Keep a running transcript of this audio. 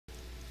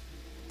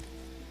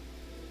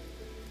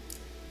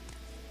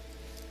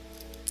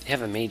They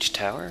have a mage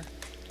tower?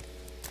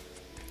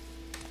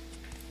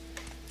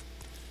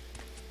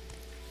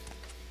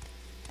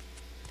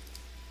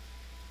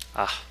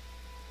 Ah.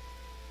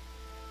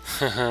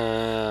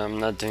 I'm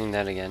not doing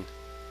that again.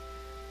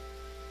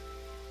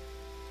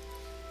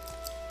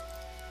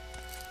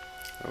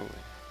 Oh,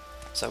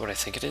 is that what I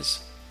think it is?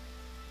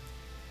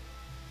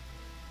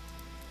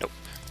 Nope.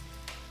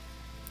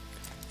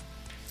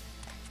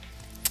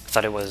 I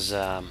thought it was,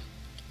 what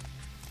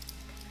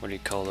do you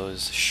call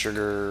those?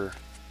 Sugar,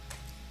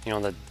 you know,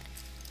 the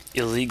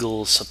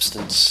illegal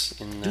substance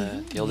in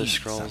the Elder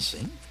Scrolls.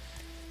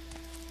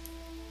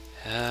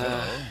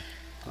 Hello.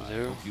 Hello.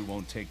 I hope you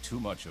won't take too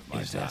much of my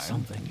time. Is there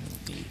something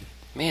you need?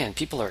 Man,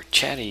 people are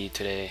chatty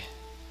today.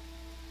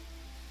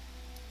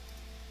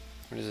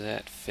 What is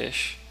that?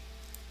 Fish?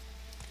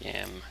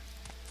 Yam.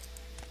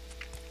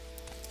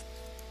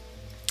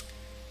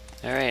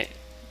 Alright,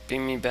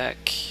 bring me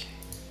back.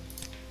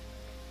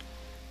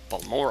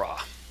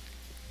 Balmora.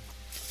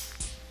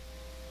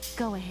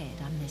 Go ahead,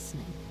 I'm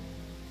listening.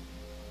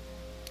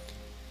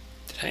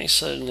 Did I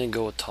suddenly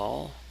go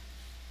tall?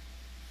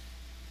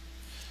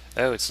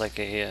 Oh, it's like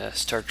a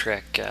Star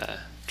Trek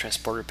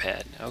transporter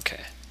pad.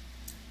 Okay.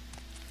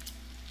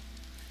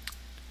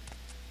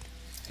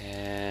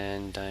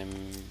 And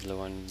I'm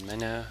low on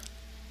mana.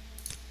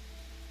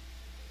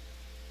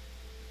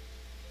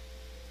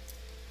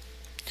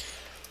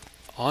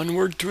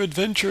 Onward to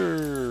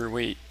adventure!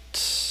 Wait.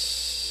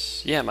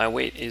 Yeah, my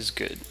weight is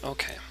good.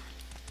 Okay.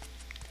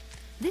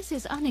 This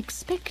is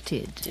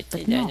unexpected, It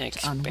but is not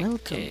unexpected.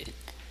 unwelcome.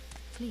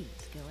 Please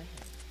go ahead.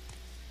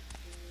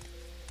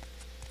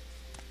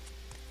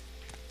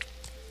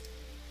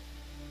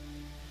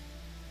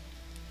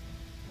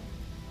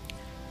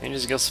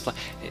 Rangers Guild Supply.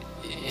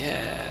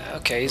 Yeah,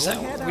 okay. Is that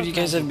what you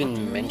guys have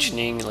been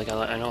mentioning? Like,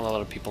 I know a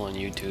lot of people on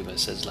YouTube that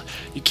says, like,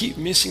 you keep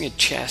missing a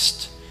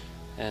chest.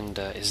 And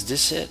is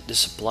this it? The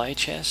supply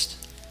chest?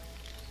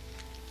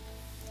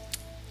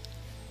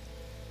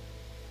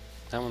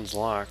 That one's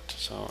locked,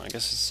 so I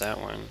guess it's that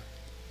one.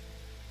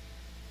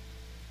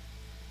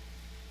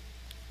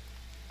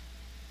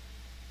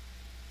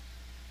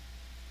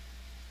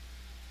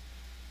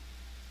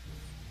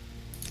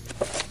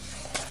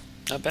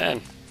 Not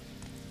bad.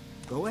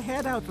 Go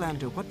ahead,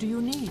 Outlander. What do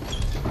you need?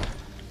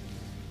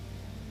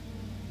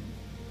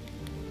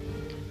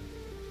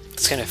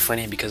 It's kind of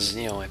funny because,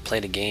 you know, I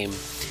played a game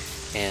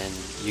and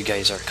you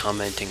guys are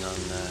commenting on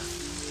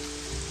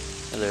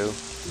hello.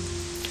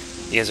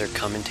 You guys are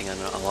commenting on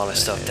a lot of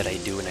stuff that I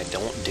do and I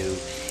don't do,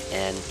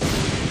 and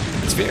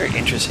it's very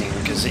interesting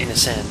because, in a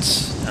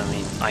sense, I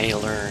mean, I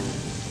learn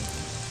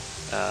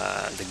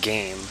the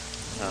game,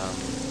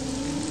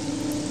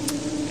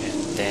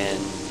 and then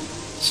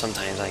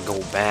sometimes I go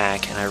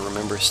back and I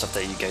remember stuff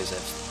that you guys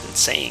have been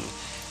saying,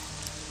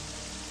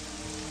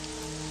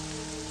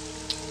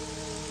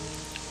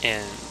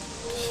 and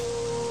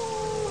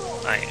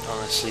I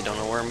honestly don't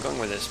know where I'm going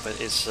with this,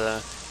 but it's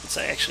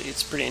actually,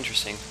 it's pretty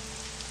interesting.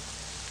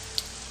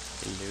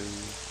 Hello.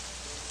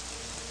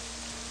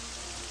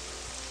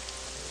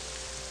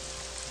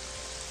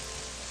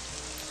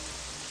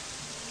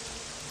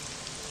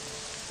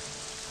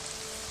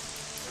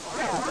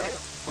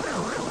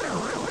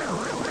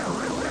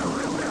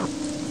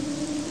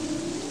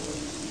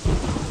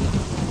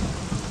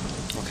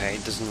 Okay,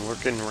 it doesn't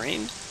work in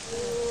rain.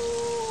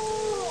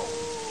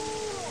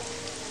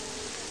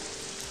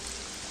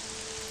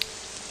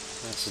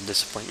 That's a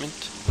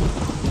disappointment.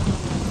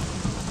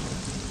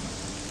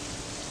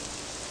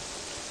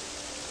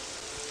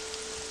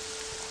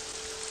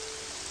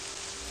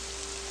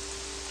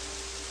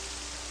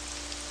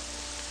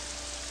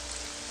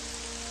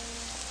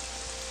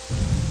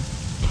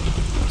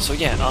 So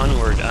yeah,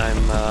 onward.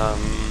 I'm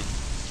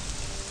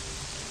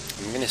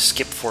gonna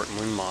skip Fort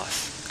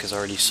Moonmoth because I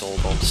already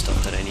sold all the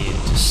stuff that I needed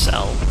to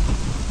sell.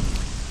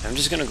 I'm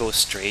just gonna go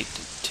straight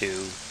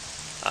to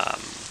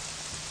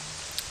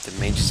the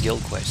Mage's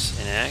Guild quest,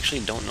 and I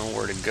actually don't know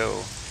where to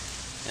go.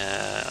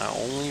 I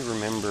only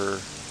remember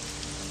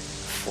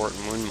Fort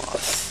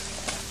Moonmoth.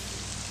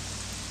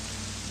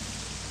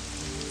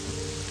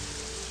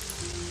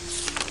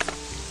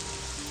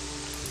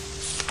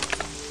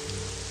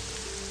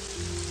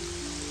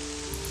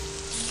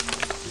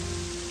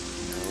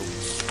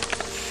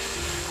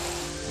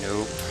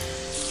 Nope.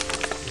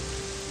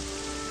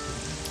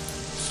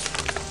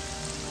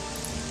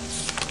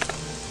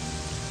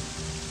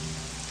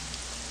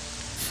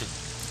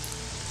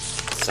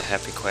 It's a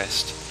happy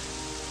quest.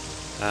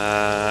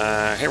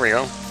 Here we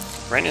go.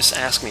 Rhinus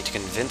asked me to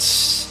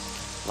convince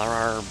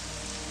Larar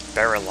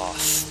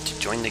Bariloth to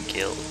join the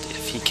guild.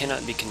 If he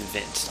cannot be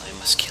convinced, I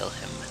must kill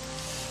him.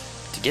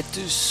 To get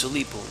to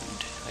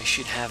Sulipund, I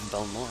should have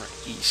Balmora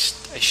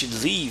East. I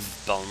should leave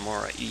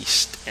Balmora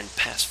East and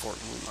pass Fort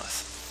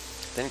Moonmoth.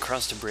 Then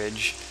cross the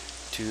bridge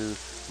to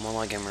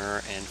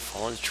Molagamer and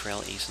follow the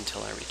trail east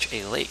until I reach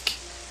a lake.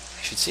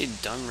 I should see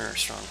Dunmer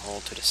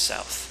Stronghold to the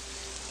south.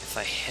 If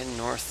I head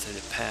north to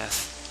the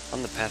path,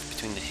 on the path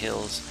between the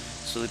hills,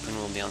 Sulipun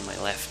will be on my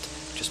left,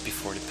 just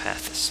before the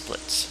path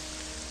splits.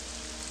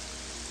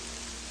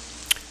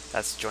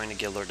 That's join the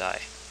guild or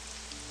die.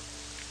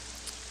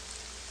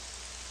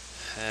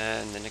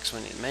 And the next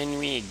one,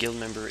 Manui, a guild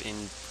member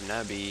in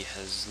Punabi,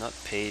 has not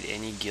paid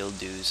any guild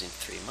dues in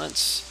 3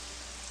 months.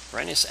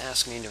 Rhinus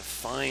asked me to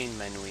find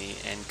Manui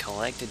and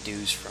collect the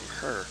dues from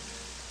her.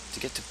 To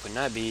get to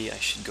Punabi, I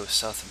should go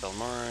south of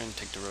Belmar,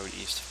 take the road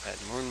east of Pat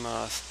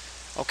Moonmoth.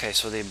 Okay,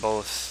 so they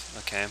both,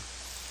 okay.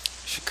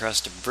 Should cross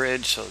the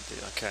bridge, so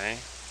they, okay.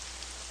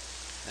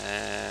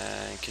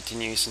 And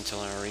continue east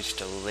until I reach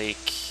the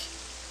lake.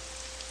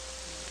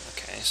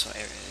 Okay, so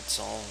it's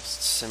all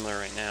similar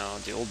right now.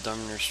 The old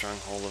Dominar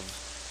stronghold of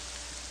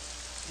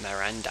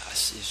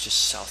Marandas is just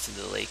south of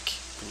the lake.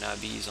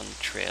 Punabi is on the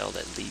trail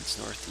that leads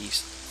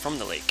northeast from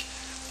the lake.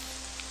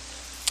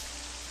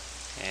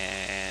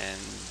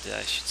 And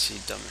I should see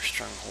Dominar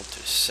stronghold to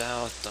the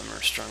south,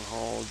 Dominar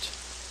stronghold.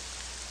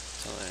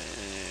 So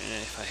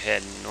if I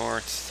head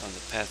north on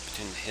the path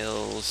between the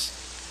hills,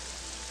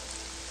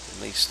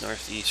 at least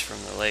northeast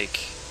from the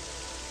lake.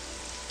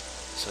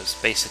 So it's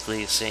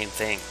basically the same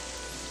thing.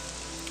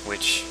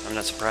 Which, I'm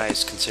not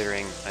surprised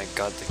considering I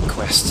got the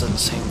quests at the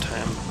same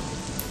time.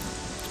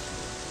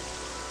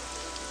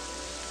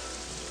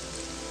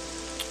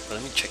 But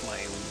let me check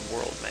my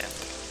world map.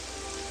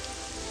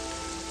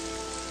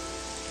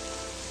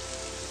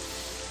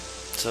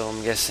 So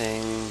I'm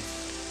guessing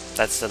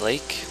that's the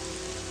lake.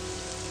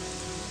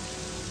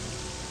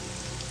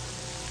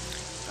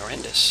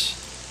 Horrendous.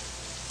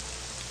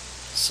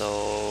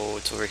 So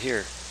it's over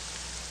here.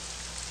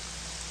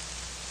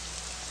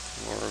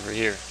 Or over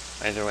here.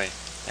 Either way.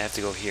 I have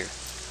to go here.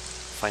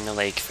 Find the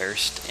lake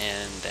first,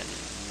 and then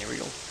here we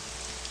go.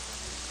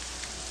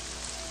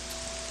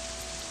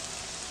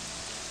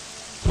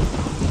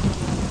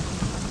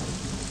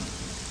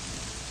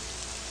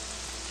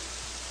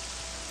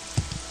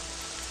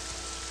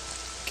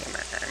 Come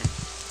on.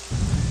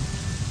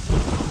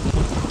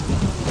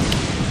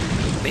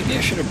 Maybe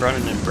I should have brought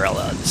an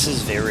umbrella. This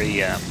is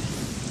very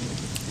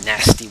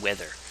nasty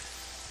weather.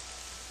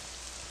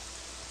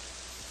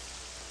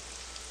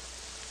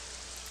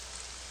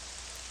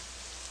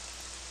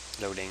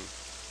 Loading.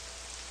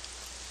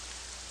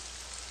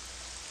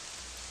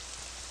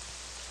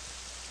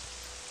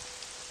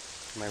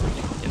 Am I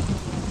reading? Yep.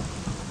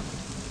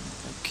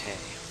 Okay.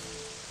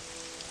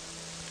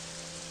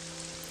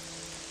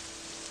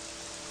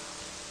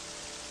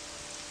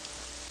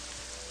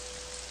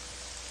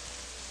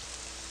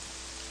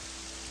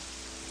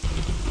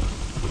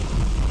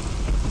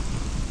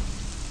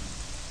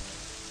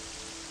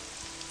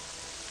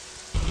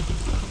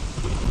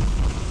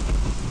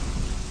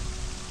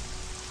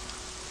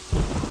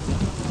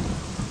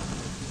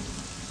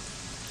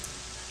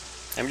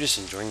 I'm just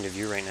enjoying the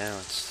view right now.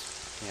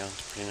 It's, you know,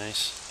 it's pretty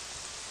nice.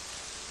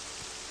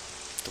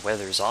 The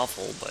weather is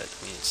awful, but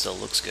I mean, it still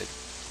looks good.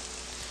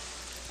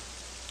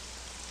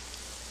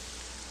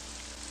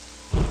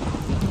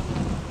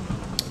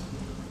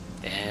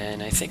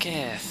 And I think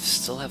I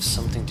still have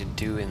something to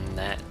do in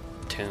that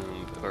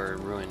tomb, or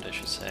ruined, I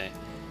should say.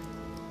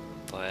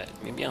 But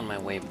maybe on my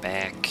way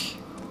back.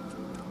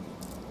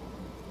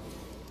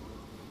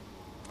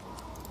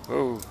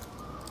 Whoa.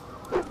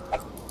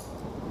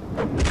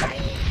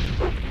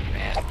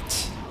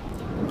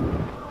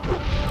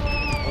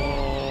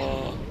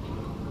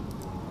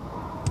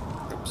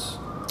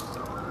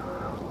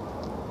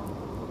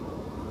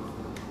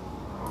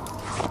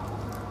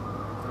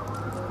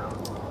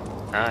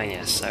 Ah,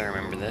 yes, I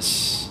remember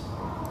this.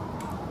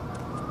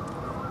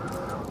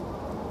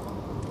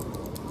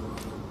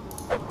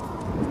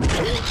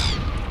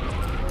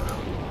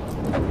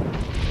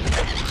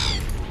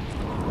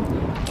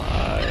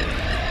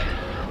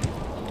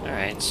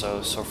 Alright,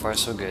 so far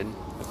so good.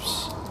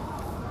 Oops.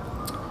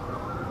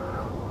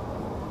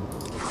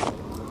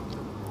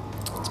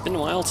 It's been a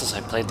while since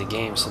I played the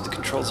game, so the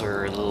controls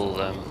are a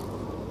little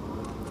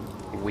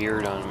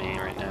weird on me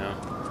right now.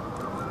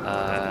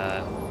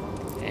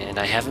 And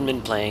I haven't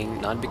been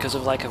playing, not because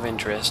of lack of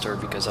interest or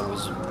because I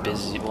was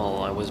busy.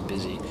 Well, I was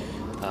busy,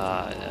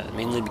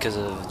 mainly because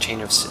of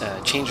change of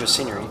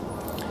scenery.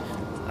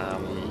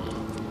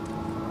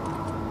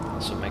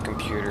 So my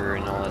computer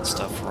and all that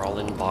stuff were all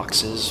in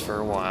boxes for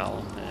a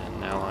while,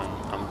 and now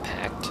I'm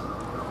unpacked.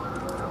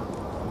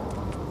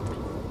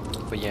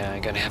 But yeah,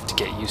 I'm gonna have to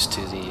get used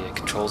to the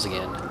controls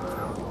again.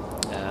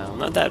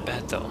 Not that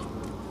bad though.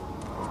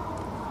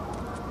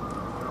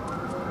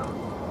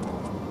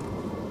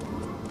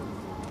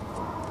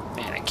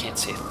 Can't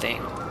say a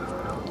thing.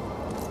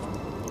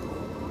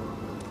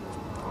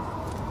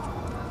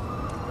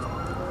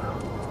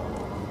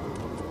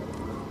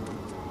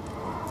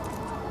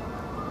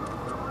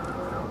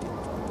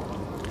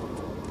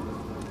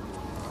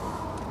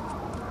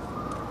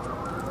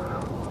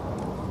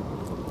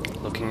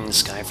 Looking in the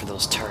sky for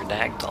those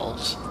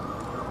pterodactyls.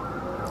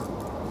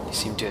 They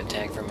seem to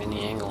attack from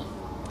any angle.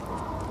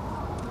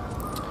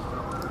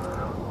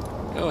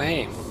 Oh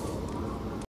hey.